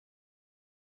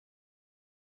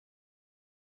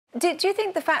Do you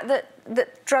think the fact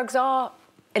that drugs are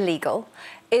illegal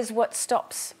is what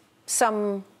stops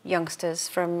some youngsters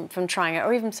from trying it,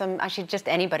 or even some, actually just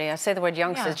anybody, I say the word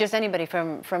youngsters, just anybody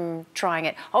from trying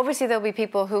it? Obviously there'll be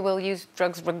people who will use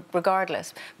drugs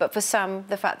regardless, but for some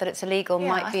the fact that it's illegal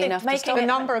might be enough to stop the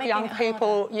number of young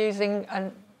people using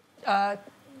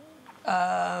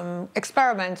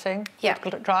experimenting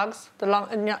with drugs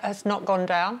has not gone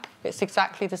down. It's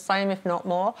exactly the same, if not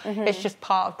more. It's just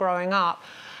part of growing up.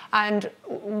 And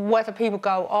whether people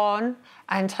go on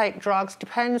and take drugs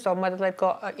depends on whether they've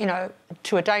got, you know,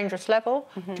 to a dangerous level,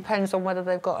 depends on whether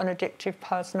they've got an addictive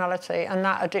personality. And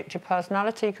that addictive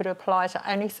personality could apply to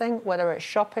anything, whether it's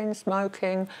shopping,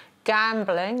 smoking,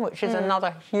 gambling, which is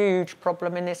another huge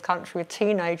problem in this country with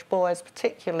teenage boys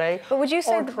particularly. But would you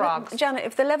say, drugs. Janet,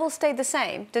 if the levels stayed the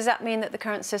same, does that mean that the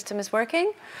current system is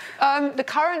working? The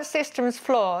current system is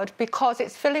flawed because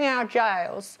it's filling our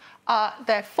jails.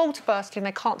 They're full to bursting,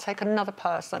 they can't take another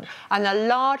person. And a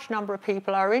large number of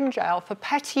people are in jail for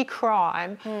petty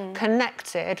crime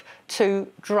connected to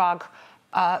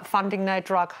funding their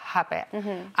drug habit.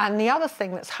 And the other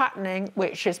thing that's happening,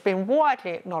 which has been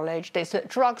widely acknowledged, is that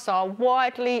drugs are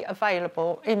widely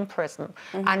available in prison.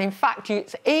 And in fact,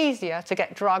 it's easier to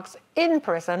get drugs in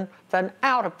prison than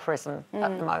out of prison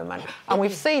at the moment. And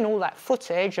we've seen all that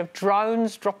footage of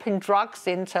drones dropping drugs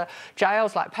into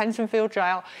jails like Pentonville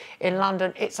Jail in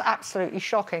London. It's absolutely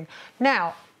shocking.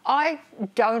 Now, I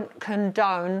don't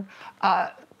condone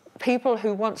people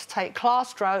who want to take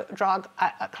Class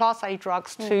A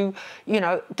drugs to, you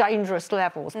know, dangerous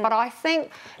levels. But I think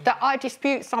that I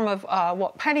dispute some of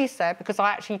what Penny said, because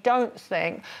I actually don't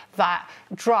think that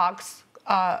drugs,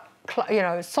 you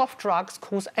know, soft drugs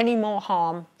cause any more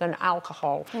harm than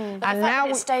alcohol. And now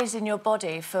it stays in your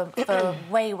body for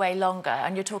way, way longer,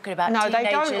 and you're talking about no, teenagers.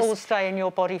 they don't all stay in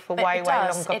your body for way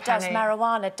longer, It does.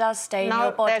 Marijuana does stay in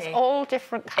your body. No, there's all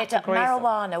different categories.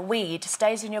 Marijuana, weed,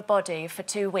 stays in your body for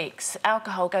 2 weeks.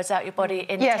 Alcohol goes out your body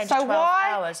in 10 to 12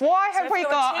 hours. Why have we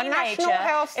got a National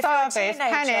Health Service,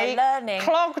 Penny,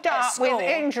 clogged up with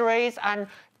injuries and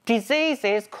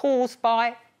diseases caused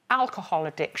by alcohol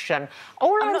addiction?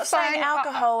 I'm not saying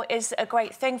alcohol is a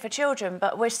great thing for children,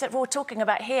 but we're talking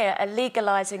about here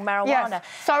legalising marijuana. Yes.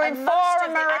 So in 4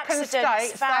 American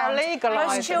states, they're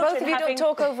legalised. Both of you don't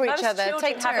talk over each other.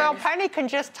 Take turns. Well, Penny can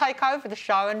just take over the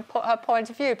show and put her point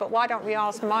of view, but why don't we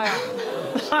ask my own?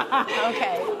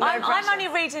 OK. I'm only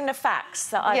reading the facts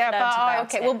that I've learned about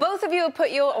OK, well, both of you have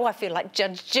put your... Oh, I feel like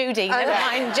Judge Judy, never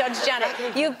mind Judge Janet.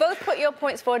 You've both put your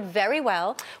points forward very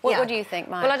well. What do you think,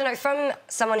 Maya? Well, I don't know, from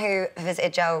someone who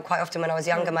visited jail quite often when I was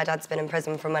younger, my dad's been in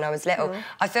prison from when I was little,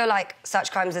 I feel like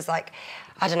such crimes as, like,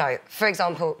 I don't know, for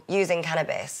example, using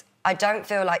cannabis. I don't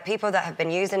feel like people that have been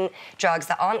using drugs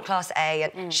that aren't Class A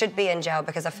and should be in jail,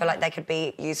 because I feel like they could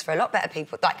be used for a lot better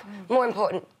people. Like, more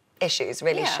important issues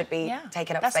really should be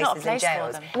taking up spaces in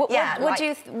jails.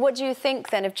 What do you think,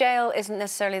 then, if jail isn't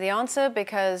necessarily the answer,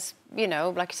 because, you know,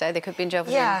 like you say, they could be in jail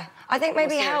for I think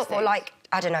maybe help, or, like,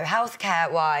 I don't know,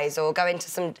 healthcare-wise, or go into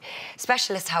some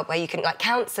specialist help where you can, like,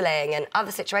 counselling and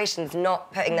other situations,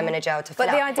 not putting them in a jail to fill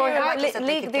But the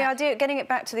idea, getting it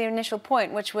back to the initial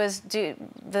point, which was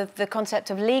the concept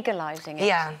of legalising it.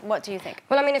 Yeah. What do you think?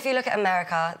 Well, I mean, if you look at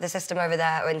America, the system over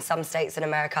there, or in some states in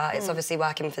America, it's obviously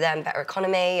working for them, better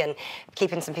economy and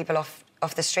keeping some people off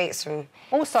the streets from...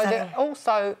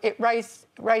 Also, it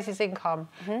raises income,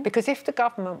 because if the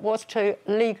government was to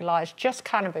legalise just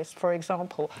cannabis, for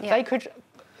example, they could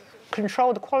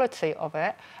control the quality of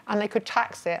it, and they could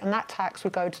tax it, and that tax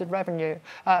would go to the revenue,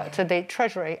 to the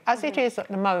Treasury. As it is at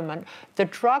the moment, the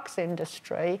drugs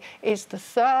industry is the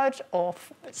 3rd or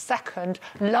 2nd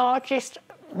largest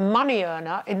money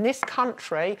earner in this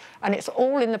country, and it's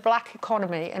all in the black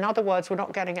economy. In other words, we're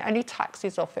not getting any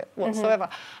taxes off it whatsoever.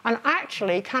 And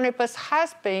actually, cannabis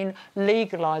has been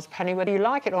legalised, Penny, whether you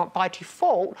like it or not, by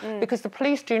default, because the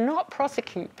police do not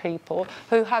prosecute people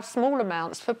who have small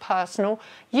amounts for personal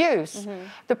use.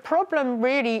 The problem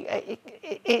really,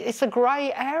 it's a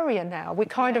grey area now. We're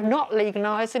kind of not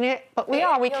legalising it, but we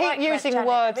are. We keep using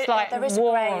words like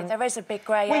war on... There is a big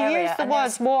grey area. We use the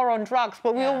words war on drugs,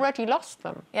 but we already lost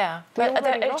them. Yeah, but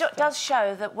it does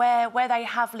show that where they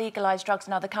have legalised drugs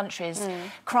in other countries,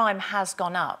 crime has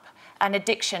gone up and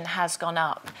addiction has gone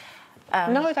up.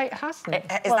 No, it hasn't.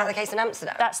 Is that the case in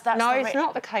Amsterdam? No, it's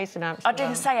not the case in Amsterdam. I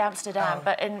didn't say Amsterdam,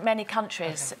 but in many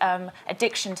countries,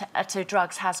 addiction to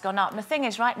drugs has gone up. And the thing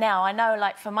is, right now, I know,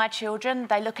 like, for my children,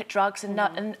 they look at drugs and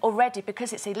already,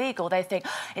 because it's illegal, they think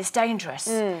it's dangerous.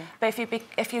 But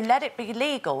if you let it be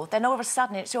legal, then all of a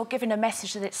sudden you're giving a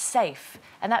message that it's safe,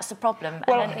 and that's the problem.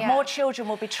 Well, and then more children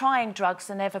will be trying drugs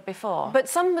than ever before. But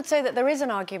some would say that there is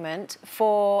an argument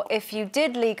for if you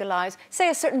did legalise, say,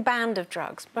 a certain band of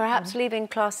drugs, perhaps leaving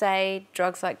Class A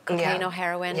drugs like cocaine or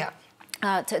heroin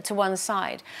to one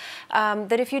side,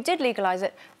 that if you did legalise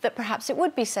it, that perhaps it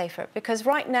would be safer. Because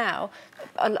right now,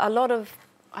 a lot of,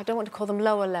 I don't want to call them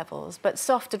lower levels, but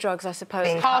softer drugs, I suppose,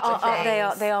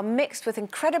 they are mixed with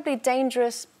incredibly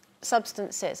dangerous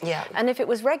substances. And if it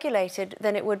was regulated,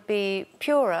 then it would be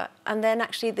purer. And then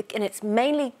actually, and it's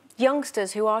mainly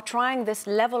youngsters who are trying this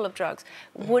level of drugs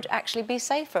would actually be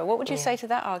safer. What would you say to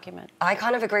that argument? I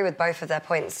kind of agree with both of their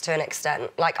points to an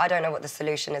extent. Like, I don't know what the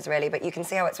solution is really, but you can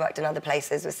see how it's worked in other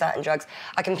places with certain drugs.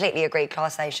 I completely agree,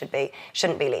 Class A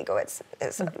shouldn't be legal. It's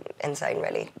insane,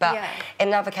 really. But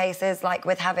in other cases, like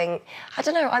with having, I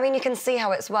don't know, I mean, you can see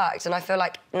how it's worked, and I feel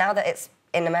like now that it's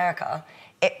in America,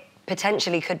 it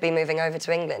potentially could be moving over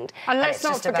to England. And let's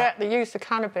not forget the use of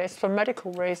cannabis for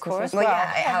medical reasons as well.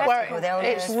 Yeah, it helps people with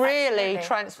illness. It's really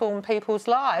transformed people's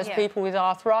lives. People with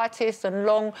arthritis and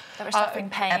long... That are suffering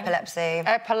pain. Epilepsy.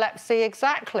 Epilepsy,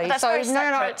 exactly. But that's very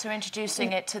separate to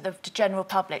introducing it to the general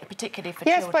public, particularly for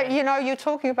children. Yes, but, you know, you're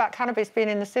talking about cannabis being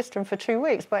in the system for 2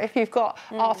 weeks, but if you've got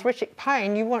arthritic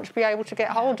pain, you want to be able to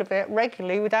get hold of it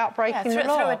regularly without breaking the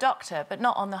law. Through a doctor, but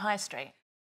not on the high street.